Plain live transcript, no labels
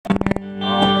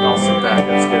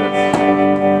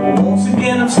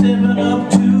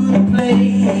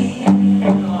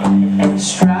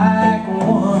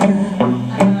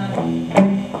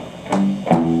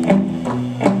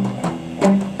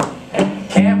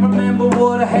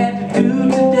what I had to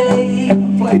do today. I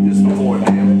played this before,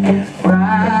 man.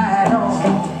 Right on.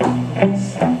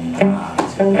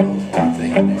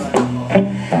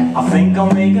 I think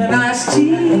I'll make a nice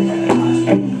tea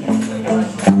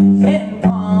and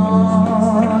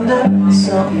ponder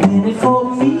something in it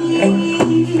for me.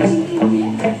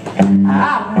 I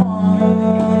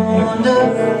wonder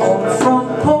on the front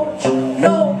porch,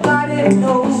 nobody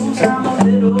knows I'm a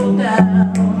little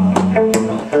down.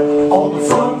 On the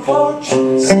front porch,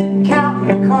 sitting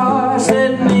counting cars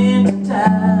heading into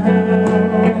town.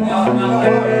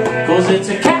 'Cause it's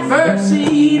a catbird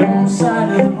seat on the side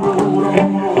of the road.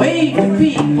 I'm gonna wave to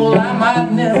people I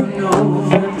might never know.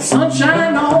 With the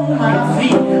sunshine on my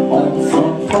feet on the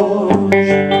front porch.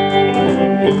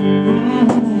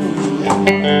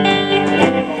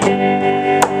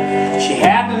 She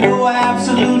had to know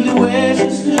absolutely where she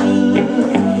stood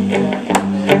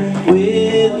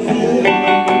with me.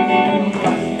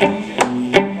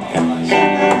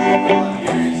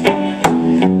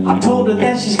 I told her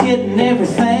that she's getting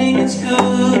everything that's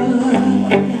good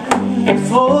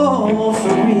for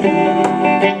free.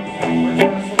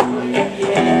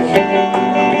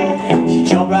 She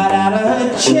jumped right out of her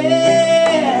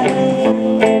chair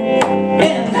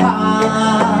and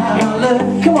hollered,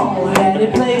 "Come on, Daddy,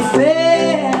 play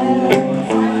fair.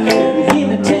 Give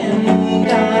me $10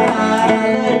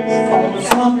 on the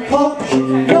front porch.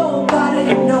 Nobody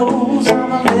knows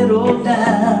I'm a little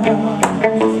down."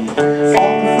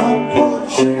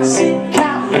 Sit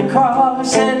counting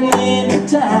cars heading into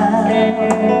town.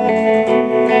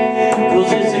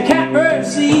 'Cause it's a catbird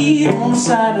seat on the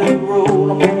side of the road.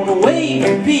 I'm gonna wave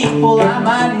to people I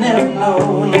might never know.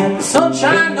 Let the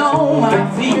sunshine on my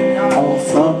feet on the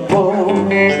front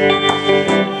porch.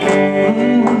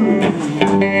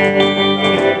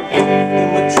 In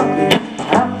my trumpet.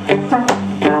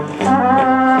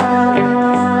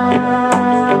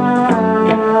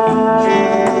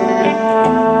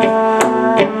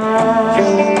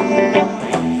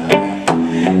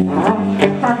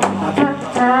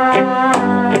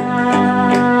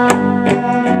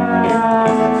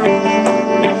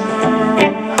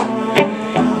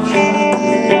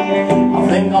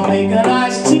 I'll make a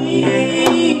nice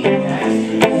tea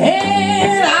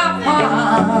and I'll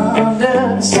ponder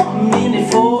something in it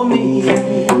for me.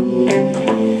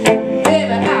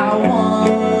 Baby, I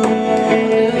wonder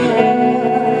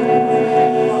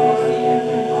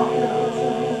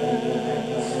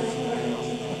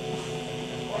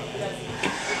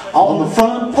on the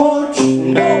front porch,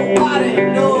 nobody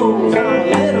knows I'm a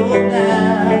little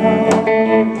down.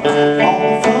 On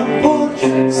the front porch,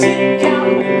 sitting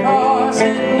counting cars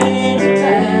heading into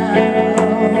town.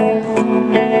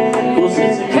 'Cause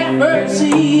it's a catbird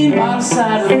seat by the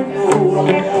side of the road. I'm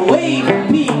gonna wave to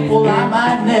people I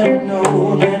might never know.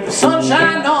 Let the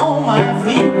sunshine on my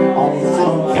feet on the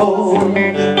front porch.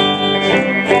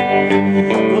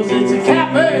 'Cause it's a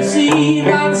catbird seat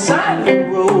by the side of the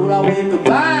road. I wave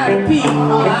goodbye to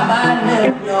people I might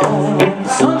never know. Let the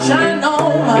sunshine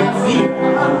on my feet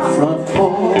on the front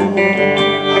porch.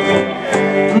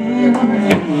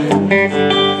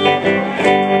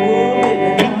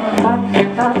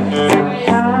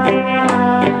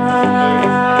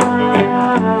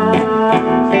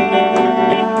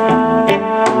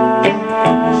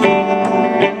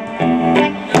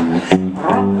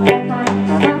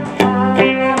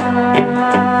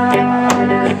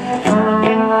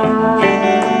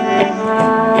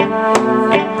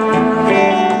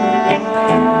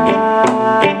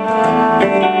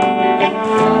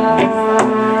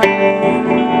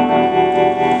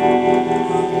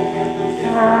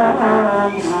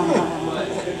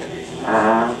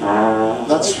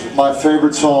 That's my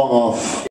favorite song off